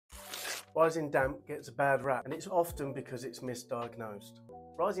Rising damp gets a bad rap, and it's often because it's misdiagnosed.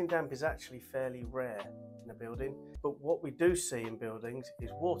 Rising damp is actually fairly rare in a building, but what we do see in buildings is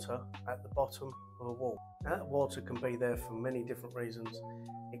water at the bottom of a wall. That water can be there for many different reasons.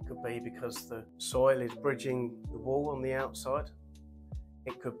 It could be because the soil is bridging the wall on the outside.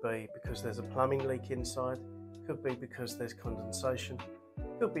 It could be because there's a plumbing leak inside. It could be because there's condensation.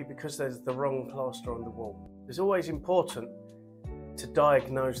 It could be because there's the wrong plaster on the wall. It's always important to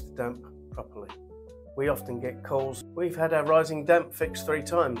diagnose the damp properly. We often get calls, "We've had our rising damp fixed 3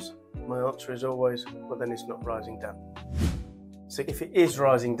 times. My answer is always, well, then it's not rising damp. So if it is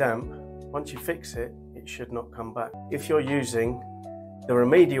rising damp, once you fix it, it should not come back. If you're using the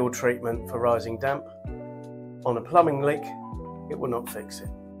remedial treatment for rising damp on a plumbing leak, it will not fix it.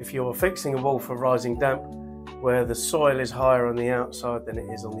 If you're fixing a wall for rising damp where the soil is higher on the outside than it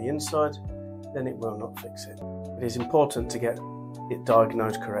is on the inside, then it will not fix it. It is important to get it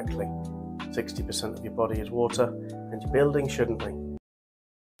diagnosed correctly. 60% of your body is water, and your building shouldn't be.